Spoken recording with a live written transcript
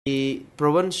the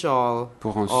provincial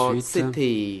pour or ensuite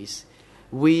cities,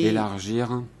 we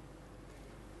élargir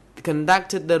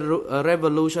conducted the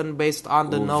revolution based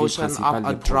on the aux villes notion of principales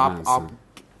a des drop provinces. of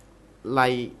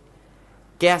like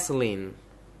gasoline,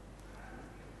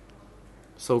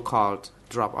 so-called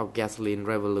drop of gasoline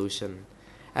revolution.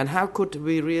 And how could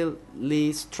we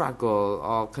really struggle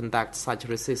or conduct such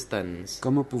resistance?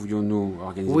 Comment pouvions-nous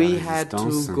organiser We la had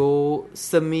résistance? to go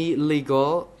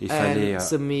semi-legal Il fallait and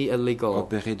semi-illegal.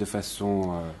 opérer de façon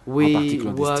en We partie clandestine,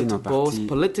 en worked both partie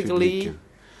politically, publique.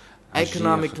 Agir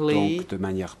economically, donc de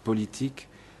manière politique,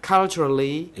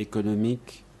 culturally,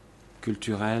 économique,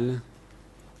 culturelle,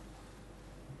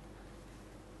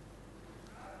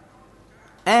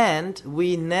 and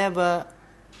we never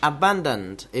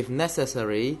abandoned, if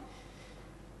necessary,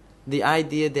 the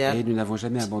idea et that nous n'avons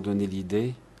jamais abandonné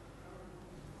l'idée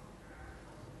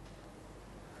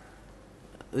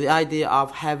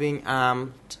of having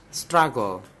armed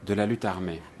struggle. de la lutte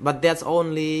armée, But that's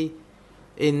only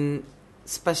in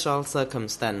special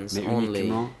circumstance mais only.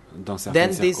 uniquement dans certaines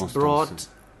Then this circonstances. brought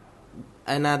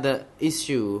another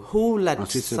issue. Who led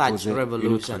Ensuite se such posait une autre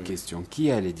revolution? question. Qui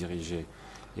allait diriger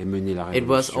et mener la It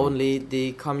was révolution? only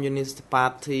the Communist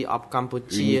Party of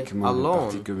Cambodia Uniquement le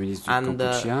Parti alone communiste du and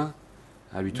Kampuchea,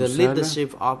 à lui tout the seul,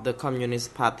 leadership of the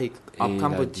Communist Party of et la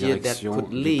Cambodia that direction could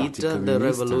du lead Parti the communiste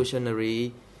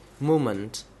revolutionary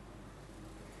movement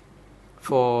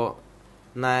for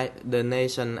the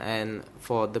nation and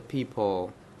for the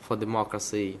people, for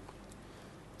democracy.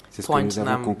 c'est ce que Point nous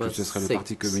avons conclu, number ce serait le 6.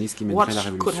 Parti communiste qui What mènerait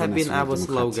la could révolution have been nationale our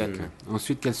démocratique. slogan?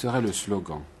 Ensuite, quel serait le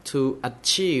slogan To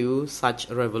achieve such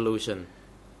revolution,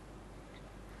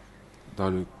 dans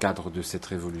le cadre de cette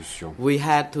révolution? we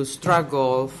had to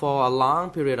struggle for a long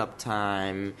period of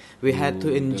time. We had to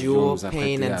Nous endure devions nous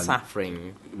pain apprêter and à suffering.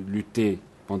 lutter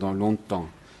pendant longtemps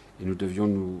et nous devions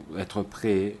nous être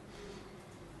prêts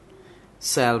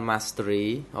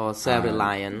Self-mastery or à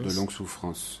self-reliance. de longues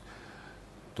souffrances.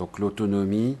 Donc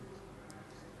l'autonomie,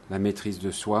 la maîtrise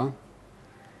de soi,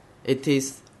 It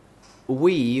is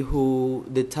we who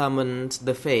determined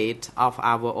the fate of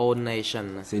our own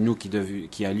nation. c'est nous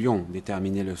qui allions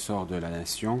déterminer le sort de la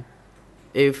nation.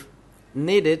 If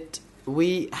needed,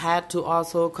 we had to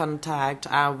also contact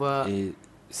our Et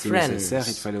si friends, nécessaire,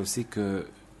 il fallait aussi que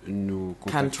nous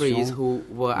countries contactions who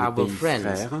were les our pays friends,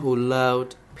 frères who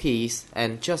loved peace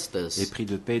and justice. épris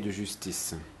de paix et de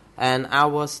justice. And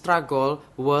our struggle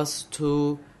was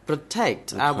to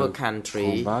protect our Notre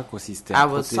country, combat consistait à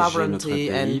our protéger notre sovereignty pays,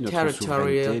 and notre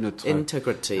territorial souveraineté, notre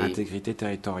integrity. intégrité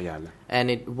territoriale. And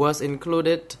it was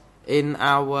included in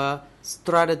our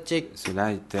strategic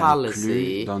Cela était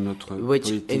policy, inclus dans notre which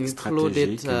politique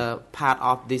included stratégique part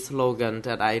of this slogan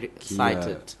that I qui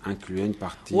cited. incluait une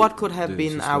partie What could have de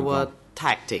been ce slogan. our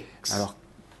tactics? Alors,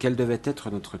 quelle devait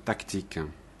être notre tactique?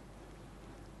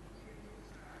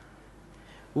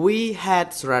 We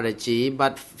had strategy,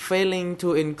 but failing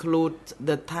to include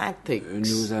the tactics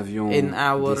Nous avions in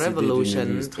our décidé d'une revolution,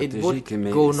 ligne it would stratégique,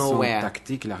 mais go sans nowhere.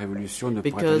 tactique, la révolution ne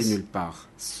pourrait Because aller nulle part.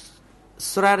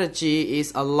 Strategy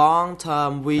is a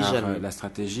long-term Car vision. la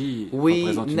stratégie We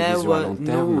représente une vision à never long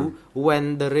terme. knew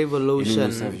when the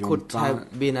revolution savions could pas, have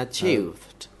been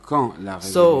achieved. Quand la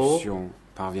So, révolution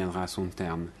parviendra à son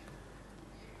terme.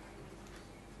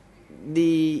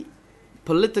 The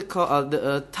political,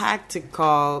 the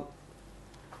tactical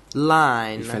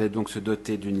line Il fallait donc se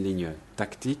doter d'une ligne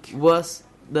tactique was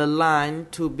the line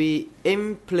to be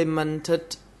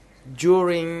implemented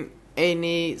during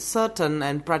any certain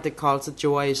and practical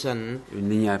situation une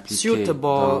ligne à appliquer suitable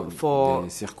dans for des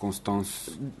circonstances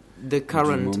the du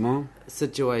current moment.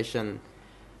 situation.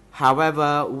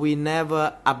 However, we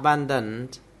never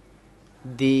abandoned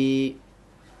the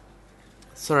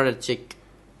strategic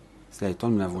Cela étant,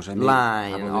 nous n'avons jamais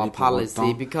line abandonné or pour policy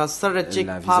autant because strategic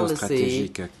la vision policy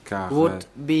stratégique, car would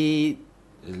be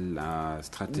la the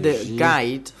stratégie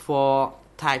guide for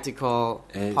tactical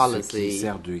est ce qui policy,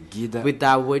 sert de guide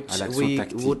without which à l'action we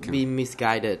tactique. would be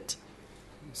misguided.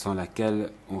 sans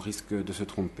laquelle on risque de se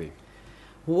tromper.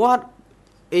 What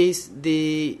is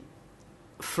the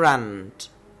front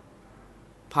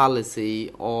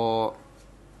policy or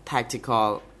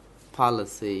tactical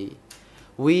policy?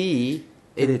 We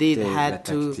Quelle indeed était la had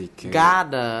to tactique?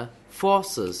 gather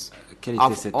forces Quelle était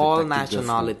of cette all tactique de front?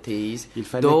 nationalities, Il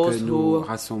fallait those que nous who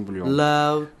rassemblions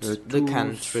loved the tous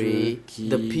country, ceux qui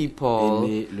the people,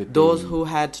 aimaient le those pays, who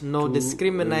had no tous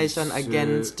discrimination ceux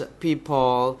against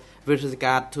people with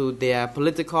regard to their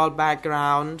political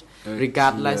background, qui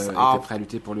regardless étaient of prêts à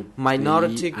lutter pour le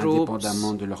minority pays, groups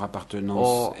indépendamment de leur appartenance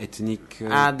or ethnique,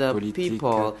 other politique.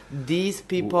 people. These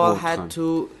people autres. had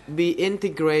to be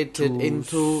integrated Tous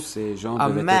into ces gens a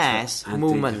devaient mass être intégrés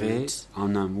movement,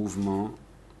 en un mouvement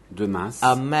de masse,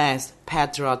 a mass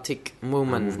patriotic un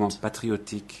mouvement movement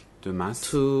patriotique de masse,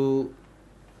 to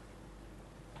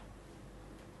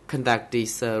conduct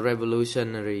this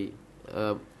revolutionary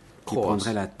qui course.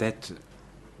 prendrait la tête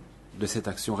de cette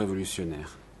action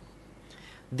révolutionnaire.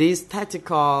 This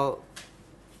tactical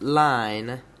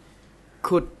line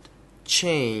could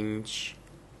change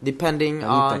depending La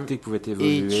ligne on tactique pouvait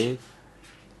évoluer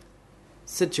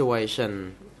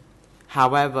situation.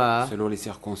 However, selon les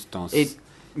circonstances, it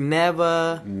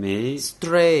never mais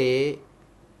stray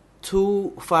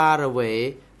too far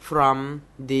away from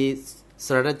the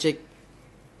strategic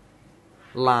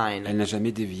line, elle n'a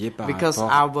jamais dévié par because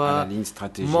rapport à la our ligne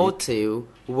stratégique, motive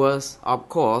was, of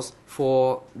course,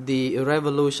 for the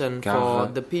revolution, car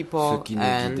for the ce people qui nous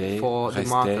and guidait for restait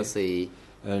democracy.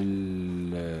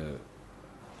 le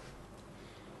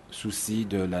souci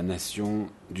de la nation,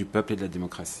 du peuple et de la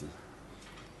démocratie.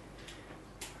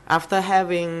 After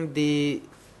having the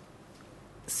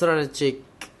strategic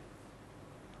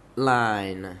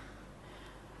line,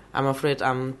 I'm afraid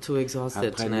I'm too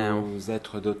exhausted Après now. nous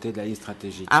être dotés de la ligne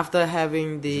stratégique, After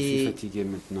having je suis the fatigué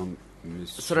maintenant,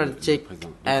 Monsieur le strategic Président.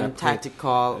 Donc and après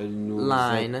tactical nous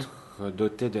line, être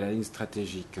dotés de la ligne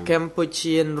stratégique,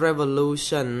 Cambodian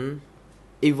revolution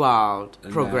evolved,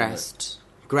 progressed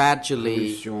la gradually.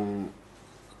 révolution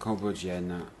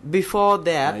cambodgienne Before a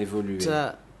that, évolué,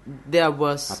 there a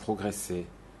was progressé.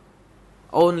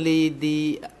 only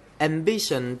the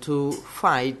ambition to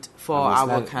fight for Avant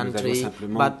cela, our nous avions country,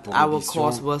 simplement but pour our ambition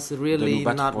course was de really nous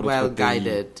battre not pour well notre pays.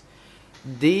 guided.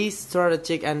 This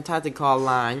strategic and tactical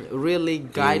line really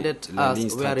guided La us ligne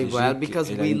very stratégique well because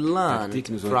et la we ligne learned tactique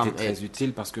nous ont from été très it.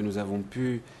 utiles parce que nous avons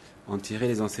pu en tirer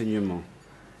les enseignements.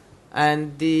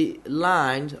 And the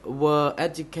lines were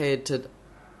educated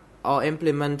or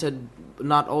implemented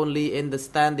not only in the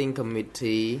standing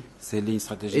committee, Ces lignes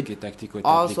stratégiques et tactiques ont été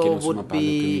appliquées also non seulement would par le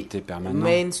be comité permanent,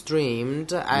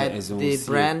 mainstreamed at elles ont the aussi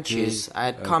branches, été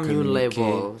at commune communiquées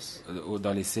levels.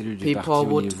 dans les cellules du People parti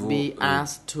au would niveau be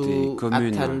asked des to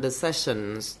communes. attend the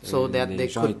sessions so that Les they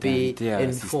gens could étaient be invités à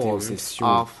assister aux informed sessions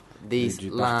of these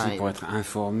du parti pour lines. être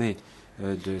informés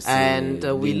de ces And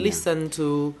we lignes. listened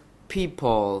to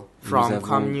people Nous from avons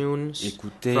communes,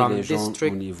 écouté from les gens au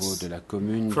niveau districts, de la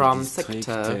commune, du from district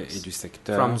sectors, et du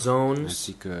secteur, from zones,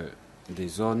 ainsi que des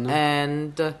zones.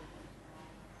 and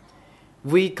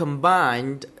we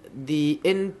combined the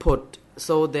input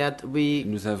so that we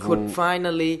Nous avons could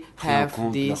finally pris en have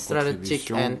compte the leur strategic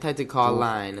contribution and tactical pour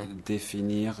line.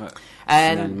 définir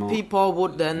And finalement people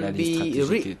would la then ligne be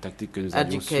stratégique et tactique que nous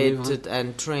allions suivre. educated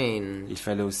and trained. Il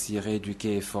fallait aussi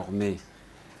rééduquer et former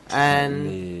And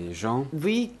les gens.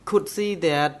 we could see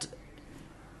that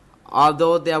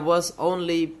although there was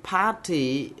only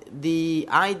party, the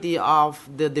idea of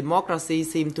the democracy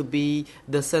seemed to be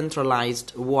the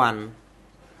centralized one.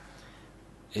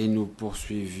 Et nous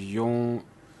poursuivions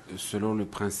selon le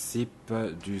principe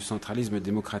du centralisme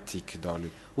démocratique dans le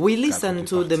We cadre listened du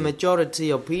to the parti.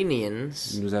 majority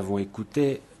opinions Nous avons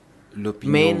écouté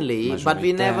l'opinion mainly, but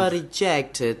we never majoritaire.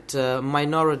 rejected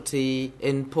minority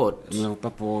input Nous n'avons pas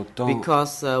pour autant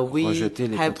because we rejeté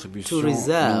les have contributions to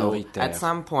reserve minoritaires. at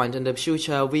some point in the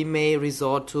future we may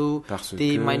resort to Parce the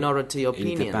que minority il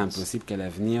n'était pas opinions. impossible qu'à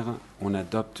l'avenir, on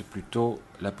adopte plutôt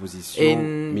la position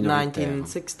In minoritaire.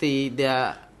 1960,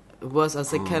 there was a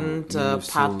second En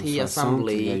party 1960, il y a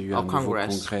assembly eu un or nouveau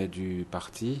congress. congrès du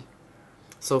parti.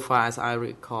 So far as I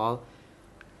recall,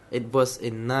 it was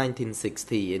in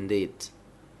 1960 indeed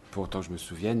Pourtant, je me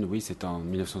souviens, oui, c'est en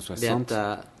 1960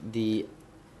 that the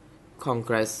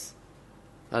congress,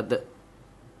 the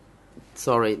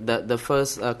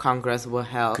first congress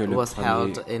que le was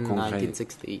held premier in congrès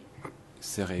 1960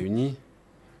 s'est réuni.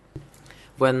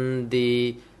 when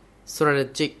the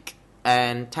strategic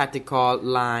and tactical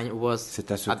line was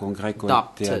C'est à ce congrès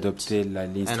qu'a été adoptée la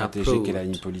ligne and stratégique et la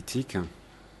approved. ligne politique,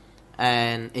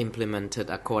 and implemented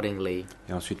accordingly.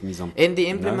 et ensuite mise en In the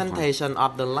œuvre. implementation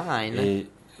of the line, Et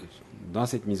dans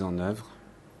cette mise en œuvre,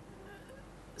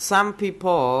 some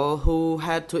people who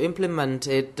had to implement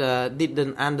it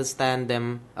didn't understand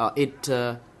it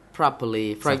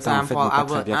properly. For certains en fait example, n'ont pas our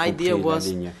très bien idea compris la was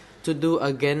ligne. to do Par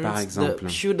against the exemple,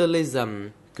 feudalism,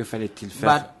 que fallait-il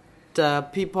faire?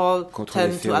 but people contre les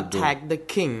tend to féodaux? attack the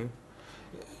king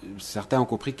Certains ont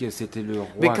compris que c'était le roi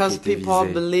because qui était people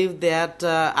visé. believe that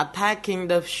attacking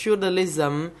the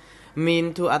feudalism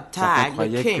mean to Certains attack the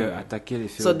croyaient king. qu'attaquer les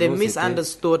So they féodaux, c'était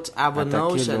misunderstood our attaquer le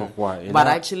notion. roi. Et But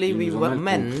là, actually, ils we nous ont mal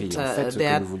meant compris. En fait, ce que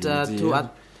that nous voulions to dire,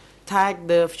 attack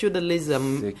the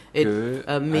feudalism, c'est it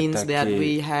que means that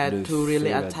we attaquer had to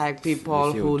really attack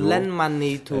people les who féodaux, lend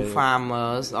money to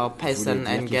farmers or peasants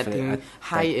and getting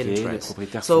high interest.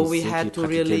 So we had to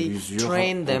really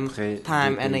train them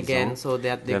time and again so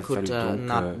that they could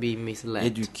not be misled.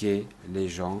 Éduquer les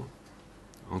gens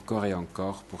encore et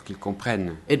encore pour qu'ils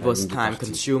comprennent It la was ligne du time parti.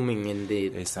 consuming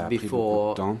indeed Et ça a pris beaucoup de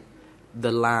before temps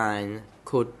the line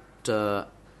could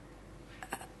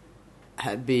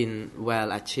have been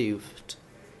well achieved.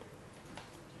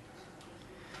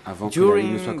 avant que la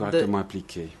ligne soit During correctement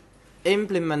appliquée.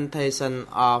 Implementation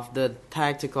of the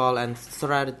tactical and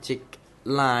strategic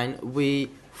line, we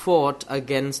fought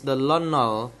against the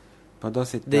Lonol, Pendant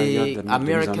cette the période de mise en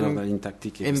American œuvre de la ligne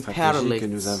tactique et stratégique,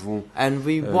 nous avons and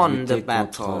we won the lutté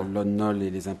contre battle. l'ONOL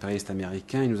et les impérialistes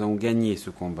américains et nous avons gagné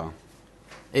ce combat.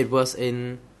 It was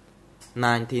in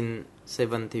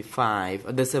 1975,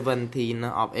 the 17th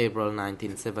of April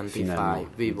 1975. Finalement,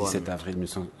 We le won 17 avril the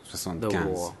 1975,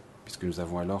 war. puisque nous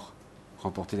avons alors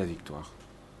remporté la victoire.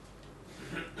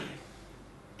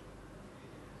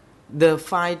 The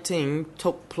fighting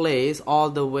took place all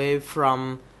the way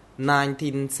from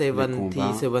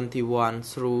 1970-71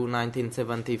 through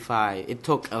 1975. It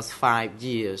took us 5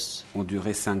 years. Ont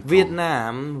duré 5 ans,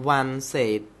 Vietnam once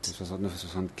said de 69 à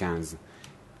 75.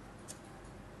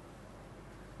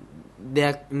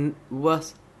 there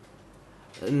was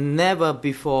never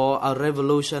before a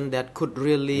revolution that could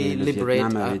really Et le liberate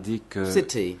Vietnam avait a dit que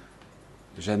city.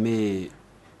 jamais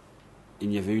il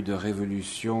n'y avait eu de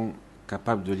révolution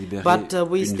capable de libérer But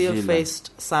we une still ville.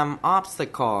 faced some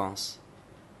obstacles.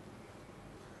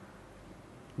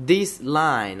 This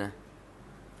line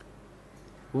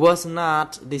was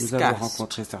not Nous avons discussed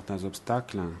rencontré certains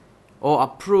obstacles or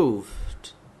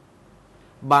approved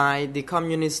by the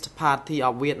Communist Party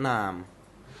of Vietnam.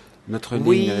 Notre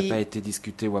We ligne n'avait pas été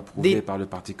discutée ou approuvée did par le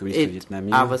Parti communiste It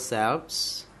vietnamien.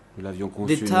 ourselves Nous l'avions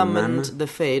conçu nous-mêmes. determined the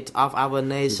fate of our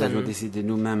Nous avions nation décidé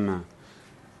nous-mêmes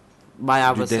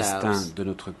by du destin ourselves. de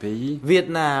notre pays.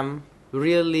 Vietnam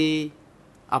really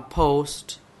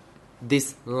opposed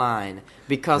this line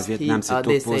because Le Vietnam s'est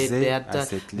they opposé said à that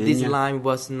cette this ligne, line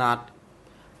was not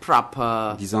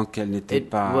proper. disant qu'elle n'était It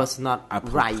pas was not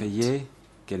appropriée,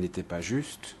 qu'elle n'était pas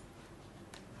juste.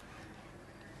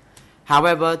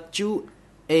 However, Chu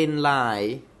En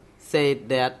Lai said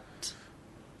that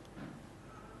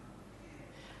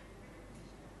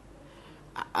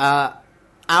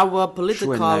our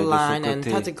political Lai, de son line and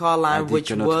côté, tactical a line, dit which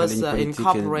que notre was ligne politique et notre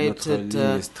incorporated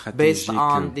ligne based stratégique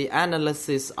on the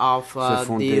analysis of se the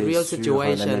fondait real sur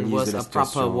situation, l'analyse was de la a proper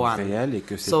situation one. réelle et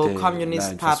que So, c'était là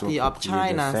Communist une façon Party of appropriée de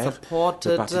China faire. Le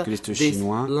supported Parti communiste this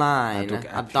chinois a line donc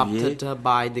appuyé adopted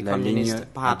by the la ligne Communist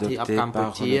Party of adoptée par le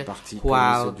Cambodia, Parti while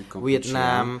communiste du Cambodge,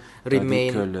 Vietnam tandis que le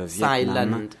remained Vietnam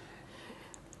silent.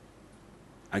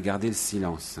 a gardé le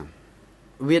silence.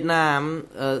 Vietnam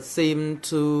seemed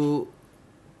to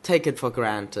take it for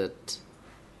granted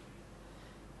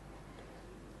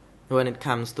when it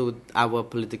comes to our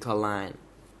political line.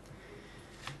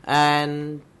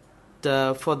 And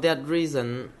for that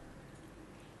reason,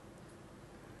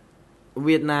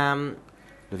 Vietnam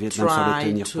Le Vietnam semble tried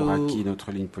tenir pour to acquis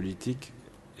notre ligne politique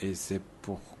et c'est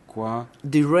pourquoi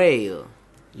derail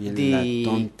il a the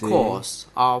tenté course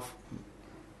of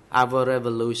our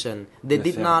revolution. They de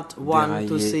did faire not want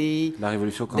to dérailler see la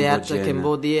révolution that cambodgienne.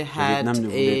 Cambodia Le had Vietnam ne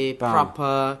a voulait pas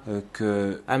proper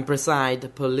que and precise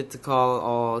political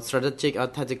or strategic or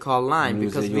tactical line, nous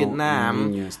because ayons une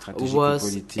Vietnam ligne stratégique ou was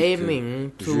politique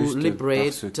aiming to juste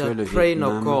liberate parce que le Prey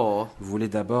Vietnam Nocor. voulait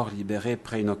d'abord libérer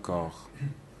Prey Nocor.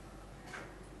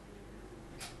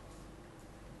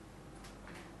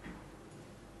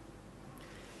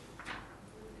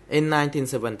 In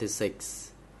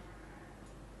 1976.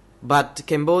 But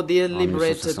Cambodia En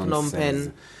liberated Phnom 1976.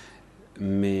 Penh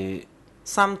Mais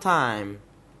sometime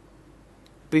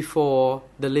before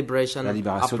the liberation la of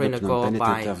libération Prey de Phnom Nocor Penh est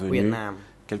by intervenue Vietnam.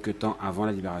 quelque temps avant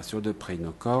la libération de Prey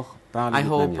Nocor par les I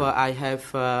hope Vietnamiens. I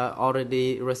have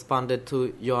already responded to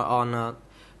your honor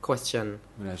question.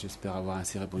 Voilà, j'espère avoir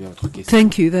ainsi répondu à votre question.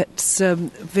 Thank you. That's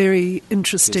very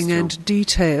interesting Question. and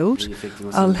detailed. Oui,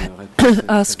 effectivement, I'll c'est une réponse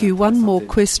ask très you one intéressante more et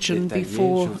question détaillée.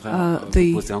 before Je voudrais vous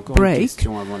the poser encore une break,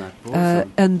 question avant la pause.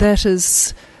 and that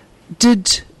is,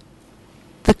 did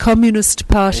the Communist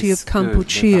Party Est-ce of que le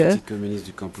Kampuchea, Parti communiste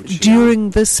du Cambodge, during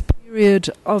this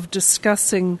period of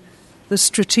discussing the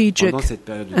strategic pendant cette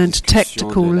période de and discussion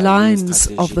tactical de la ligne lines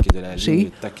of the stratégique et de la ligne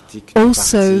party, tactique du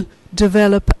also parti,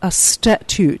 develop a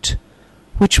statute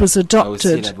which was a aussi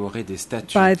adopted élaboré des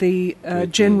statuts by the qui ont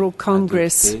été General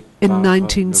Congress adoptés in par le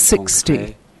 1960.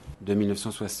 Congrès de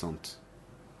 1960.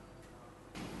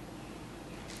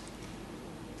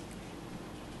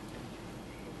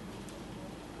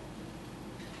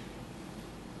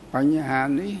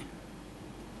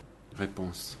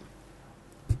 Réponse.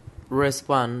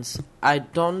 Response. I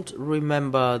don't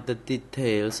remember the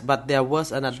details, but there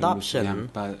was an Je ne me souviens adoption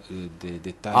pas des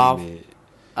détails, of mais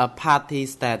a party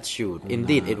statute. on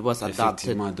Indeed, a it was adopted.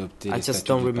 effectivement adopté I les just statuts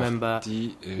don't du remember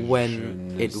parti. when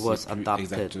Je ne it sais was plus adopted.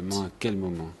 exactement à quel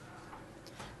moment.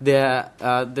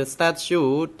 The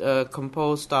statute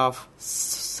composed of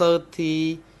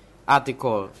 30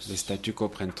 articles. Les statuts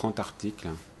comprennent 30 articles.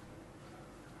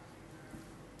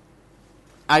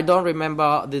 I don't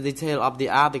remember the detail of the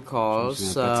articles Je me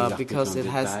souviens pas des because articles it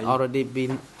en has détail. already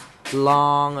been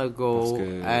long ago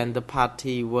que and the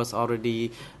party was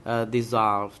already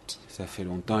dissolved. Ça fait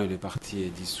longtemps et le parti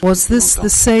est dissous. Was this the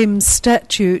same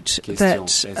statute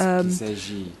that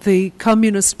the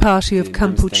Communist Party of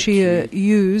Kampuchea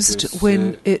used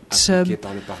when it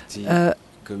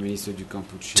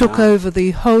took over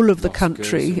the whole of the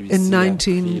country in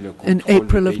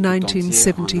April of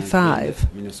 1975?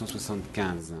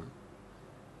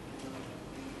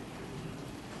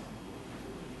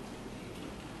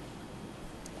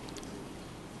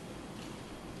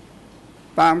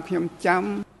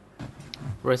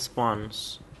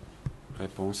 Response.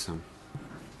 Réponse.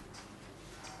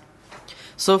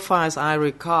 So far as I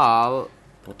recall,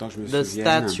 the souvienne,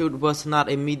 statute was not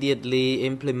immediately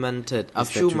implemented. A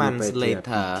few months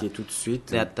later,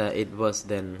 that it was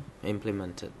then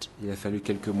implemented. Il a fallu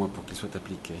quelques mois pour qu'il soit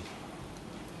appliqué.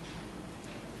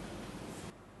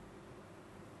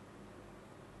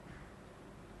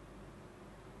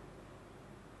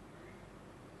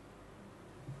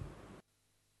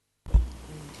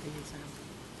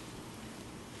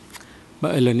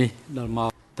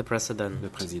 The President. Le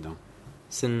président.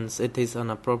 Since it is an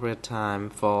appropriate time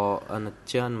for an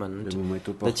adjournment,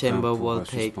 the Chamber will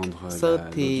take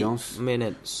 30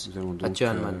 minutes Nous allons donc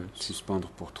adjournment. suspendre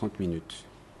pour 30 minutes.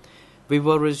 We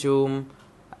will resume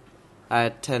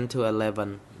at 10 to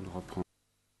 11. Nous reprendrons.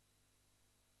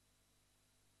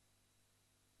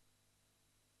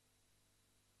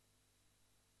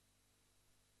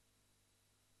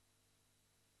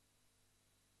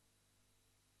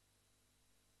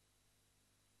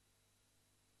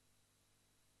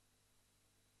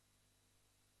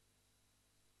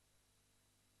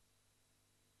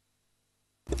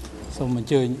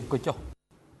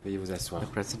 Veuillez vous asseoir. The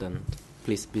President,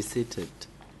 please be seated.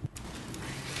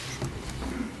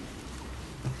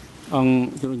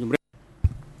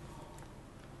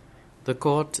 The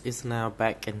court is now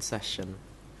back in session.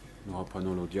 Nous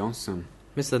reprenons l'audience.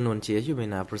 Mr. Nuon Chea, you may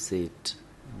now proceed.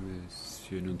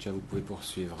 Monsieur Nuon Chea, vous pouvez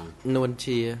poursuivre. Nuon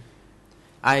Chea,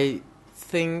 I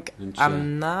think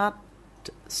I'm not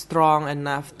strong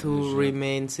enough to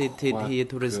remain seated here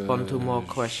to respond to more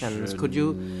questions.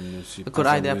 Could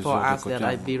I therefore ask that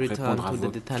I be returned to the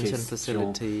detention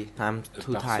facility? I'm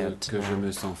too tired. Parce que je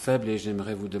me sens faible et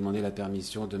j'aimerais vous demander la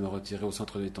permission de me retirer au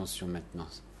centre de détention maintenant.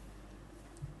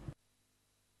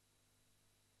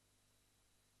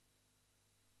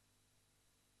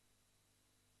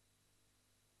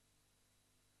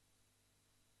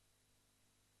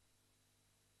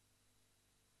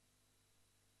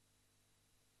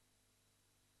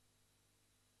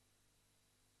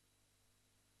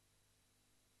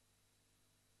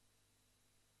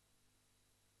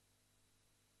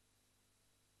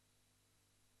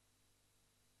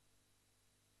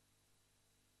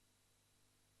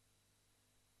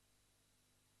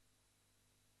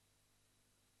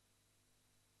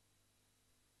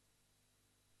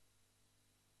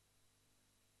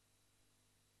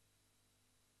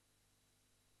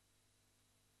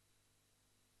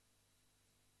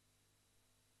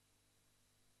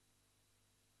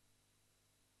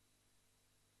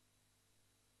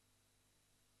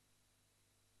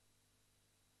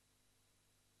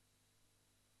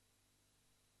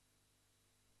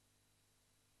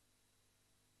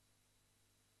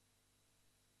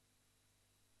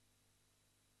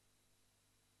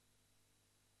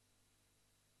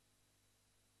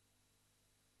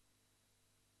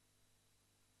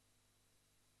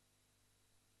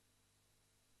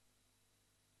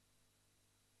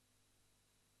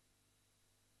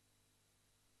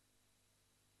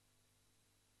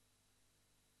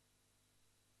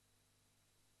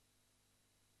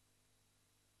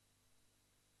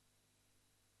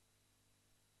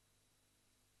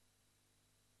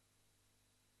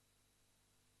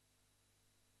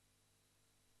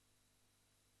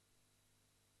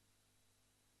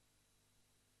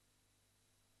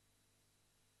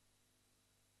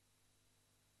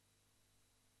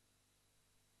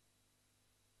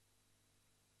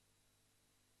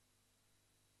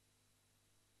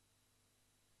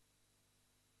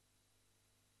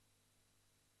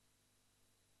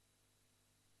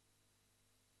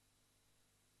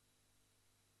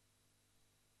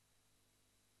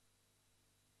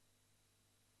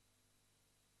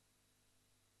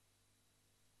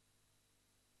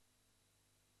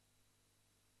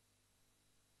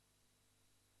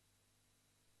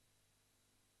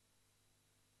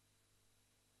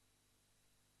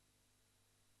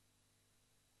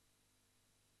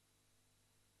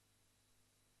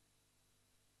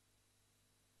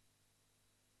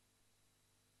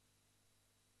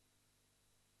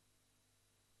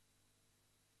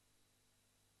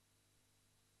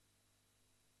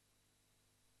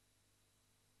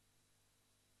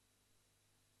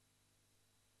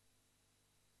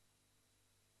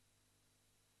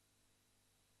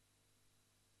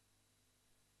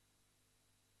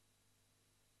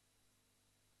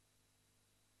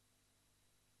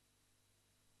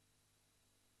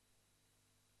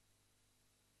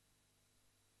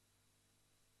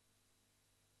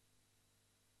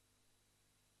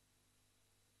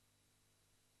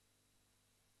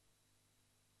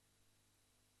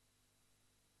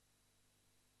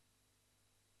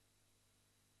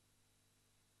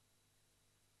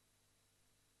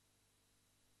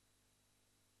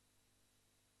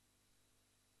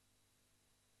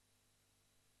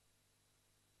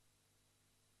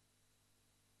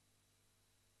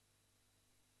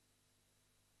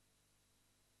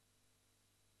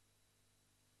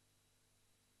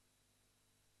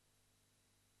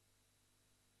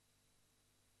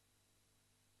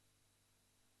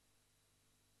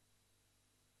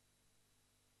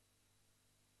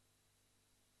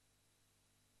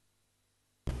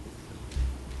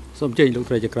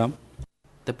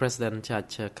 The President,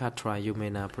 Judge Katra, you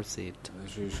may now proceed.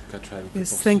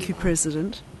 Yes, thank you,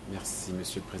 President. Merci,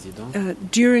 Monsieur le Président.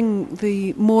 During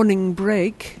the morning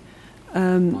break,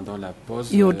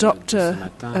 your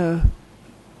doctor,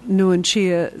 Nuon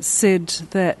Chea, said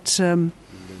that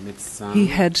he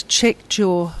had checked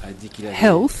your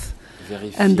health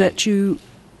and that you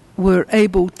were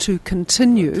able to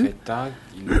continue.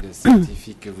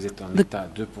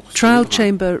 The trial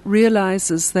chamber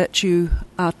realizes that you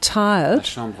are tired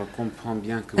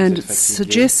and it's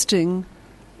suggesting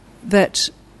that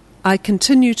I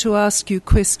continue to ask you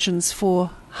questions for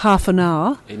half an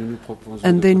hour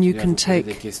and then you can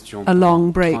take a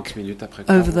long break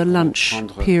over the lunch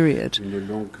period.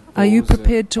 Are you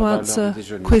prepared to answer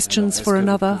questions for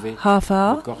another half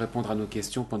hour?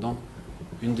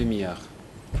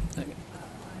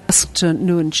 Asked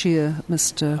Nuon Chea,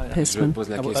 Mr. Pestman.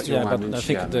 I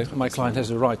think my client has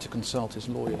a right to consult his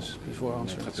lawyers before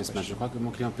answering this question.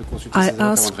 I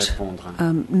asked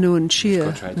Nuon Chea,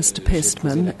 Mr.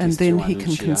 Pestman, and then he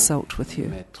can consult with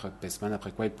you.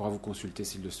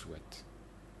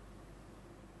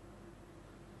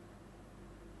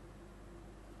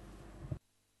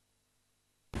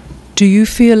 Do you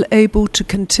feel able to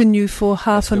continue for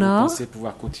half an hour?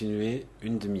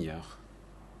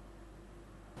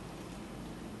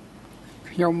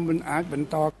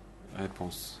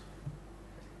 Réponse.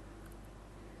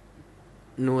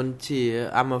 Nuon Chea,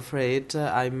 I'm afraid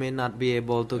I may not be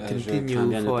able to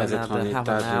continue for another half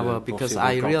an hour because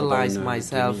I realize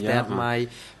myself that my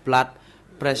blood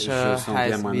pressure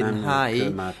has been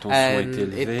high and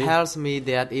it tells me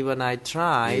that even I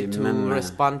try to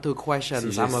respond to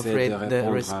questions, I'm afraid the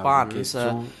response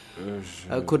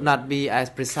could not be as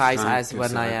precise as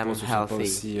when I am healthy.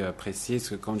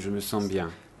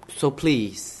 So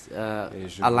please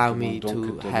allow me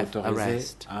to have a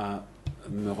rest.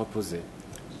 Me reposer.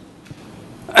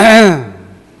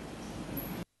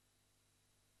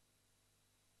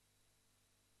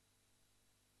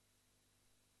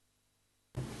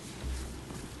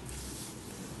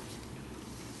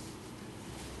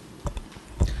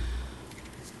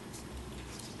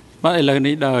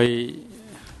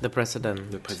 The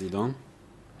President. Le Président.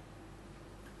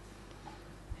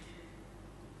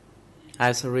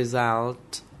 As a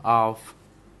result of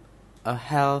a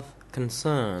health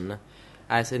concern,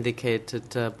 as indicated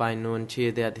by Nuon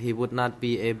Chea, that he would not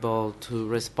be able to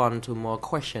respond to more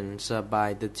questions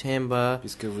by the chamber,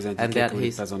 and that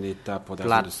his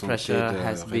blood pressure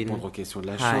has been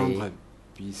high,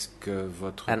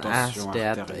 and asked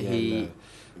that he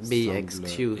be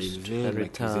excused and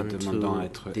returned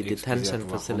to the detention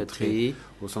facility.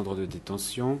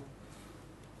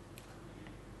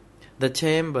 The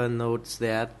chamber notes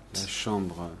that La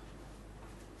chambre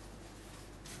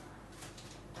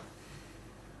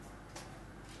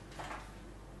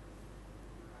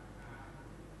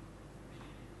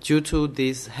due to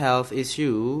this health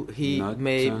issue, he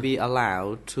may be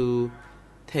allowed to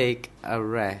take a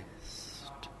rest.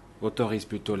 autorise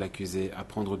plutôt l'accusé à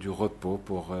prendre du repos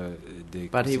pour des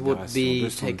But he would considérations be de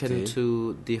taken santé.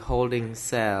 to the holding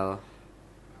cell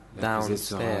L'accusé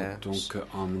sera downstairs donc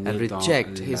and emmené dans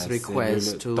reject la his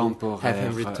request cellule to have him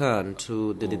temporaire return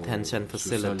to the detention au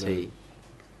facility. sous-sol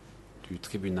du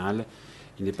tribunal.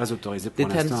 Il n'est pas autorisé pour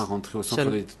l'instant à rentrer au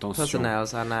centre de détention. Personnel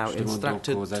are now Je demande donc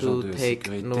instructed aux agents to de take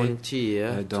sécurité Nuon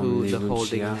Chea to d'emmener the Nuon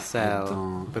holding Chea cell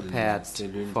dans prepared la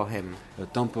cellule for him,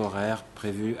 temporaire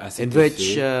prévue à in cet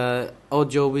which effet.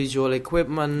 audiovisual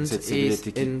equipment Cette cellule is est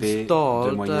équipée de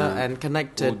installed moyens and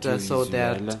connected so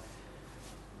that audiovisuels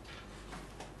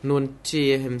Nuon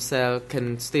Chea himself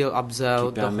can still qui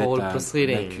observe the whole permettent à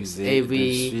proceedings. l'accusé de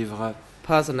AV suivre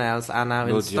personnel are now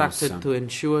l'audience. instructed to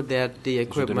ensure that the Je donne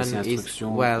equipment ces is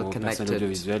instructions well au personnel connected.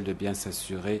 audiovisuel de bien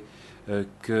s'assurer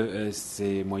que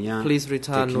ces moyens Please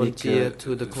return Nuon techniques Chea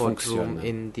to the courtroom fonctionnent.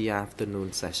 in the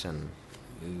afternoon session.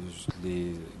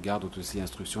 Les gardes ont aussi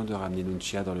instruction de ramener Nuon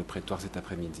Chea dans le prétoire cet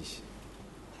après-midi.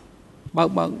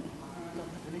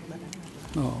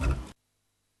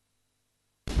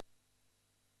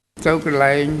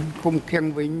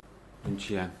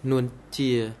 Nuon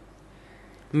Chea,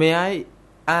 may I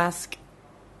ask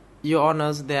Your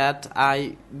Honors that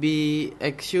I be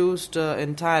excused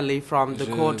entirely from the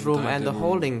courtroom and the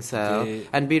holding cell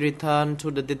and be returned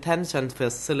to the detention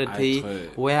facility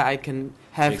where I can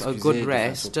have a good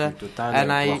rest.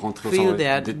 And I feel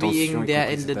that being there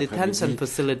in the detention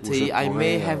facility, I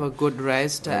may have a good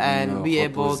rest and be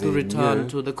able to return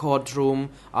to the courtroom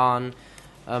on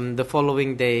the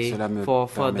following day for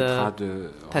further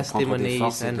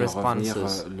testimonies and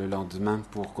responses. Le lendemain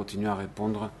pour continuer à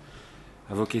répondre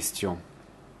à vos questions.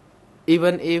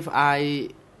 Even if I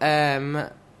am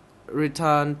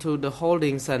returned to the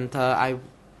holding center, I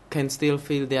can still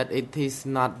feel that it is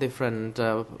not different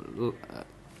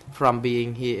from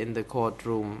being here in the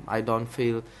courtroom. I don't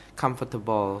feel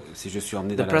comfortable. Si je suis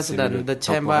emmené The dans la cellule President, the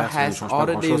chamber temporaire, ça ne has change pas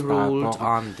already grand-chose par ruled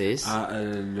rapport on this. à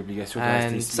l'obligation de And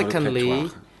rester ici dans le secondly,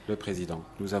 prétoire. Le président,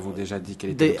 nous avons déjà dit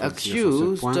quelle était the notre position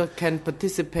sur ce point. accused can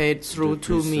participate through De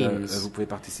two plus, means. vous pouvez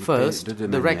participer First, de deux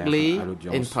directly manières à in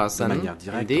l'audience, person, de manière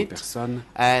directe indeed, en personne.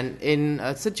 And in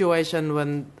a situation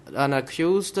when an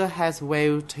accused has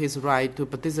waived his right to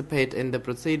participate in the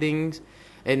proceedings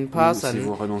in person, si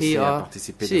vous he renoncez à or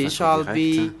participer de she façon shall directe,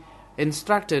 be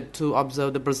instructed to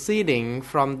observe the proceeding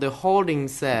from the holding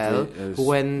cell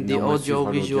when the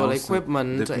audio-visual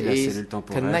equipment is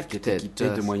connected,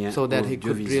 so that he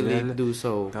could really do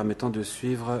so. Permettant de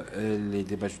suivre les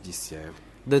débats judiciaires.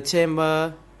 The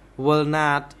chamber will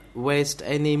not waste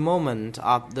any moment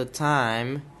of the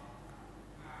time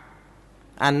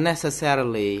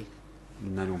unnecessarily,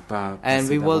 and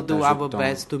we will do our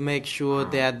best to make sure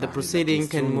that the proceeding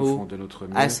can move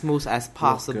as smooth as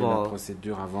possible.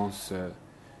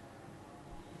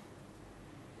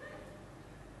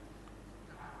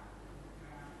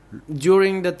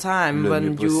 During the time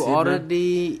when you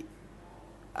already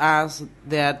asked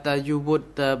that you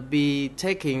would be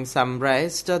taking some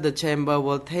rest, the chamber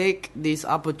will take this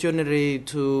opportunity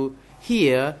to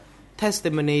hear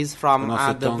testimonies from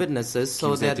other witnesses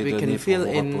so that we can fill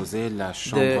in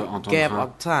the gap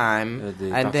of time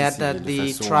and that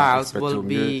the trials will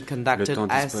be conducted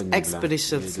as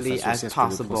expeditiously as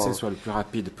possible.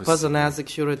 Personnel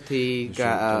security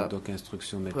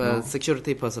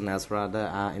security personnel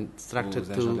are instructed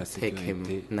to take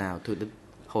him now to the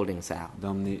holding cell.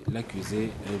 D'emmener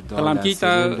l'accusé dans la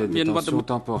cellule de détention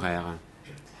temporaire.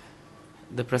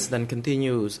 The President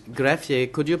continues.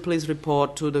 Greffier, could you please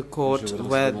report to the court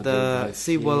where the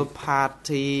civil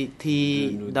party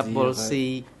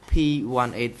TCC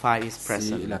P185 is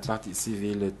present? Si la partie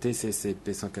civile TCC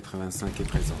P185 est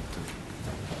présente.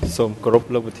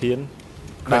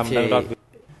 Greffier,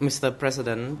 Mr.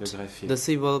 President, the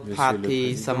civil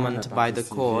party summoned by the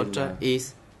court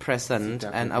is present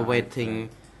and awaiting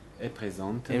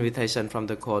invitation from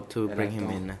the court to bring him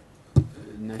in.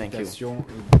 Thank you.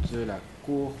 De la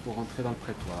cour pour entrer dans le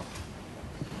prétoire.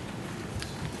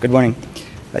 Good morning.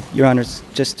 Your Honours,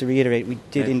 just to reiterate, we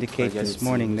did indicate this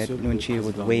morning that Nuon Chea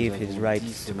would waive his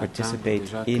rights to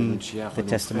participate in the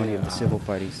testimony of the civil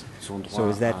parties. So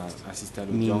does that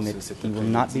mean that he will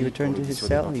not be returned to his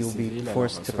cell? He will be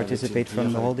forced to participate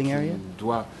from the holding area?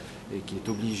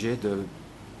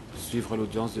 Suivre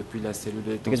l'audience depuis la cellule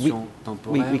de détention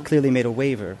temporaire. We clearly made a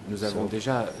waiver. Nous avons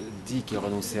déjà dit qu'il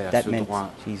renonçait à that ce meant droit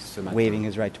he's ce matin. waiving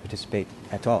his right to participate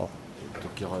at all.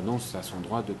 Donc il renonce à son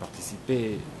droit de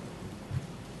participer.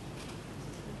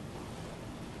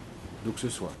 Donc ce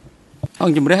soir.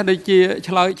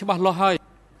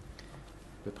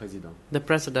 Le président. The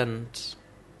President,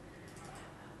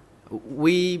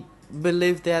 we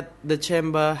believe that the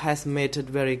chamber has made it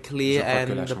very clear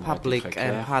and the public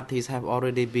and parties have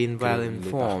already been well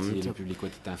informed.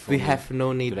 We have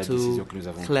no need to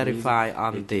clarify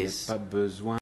on this.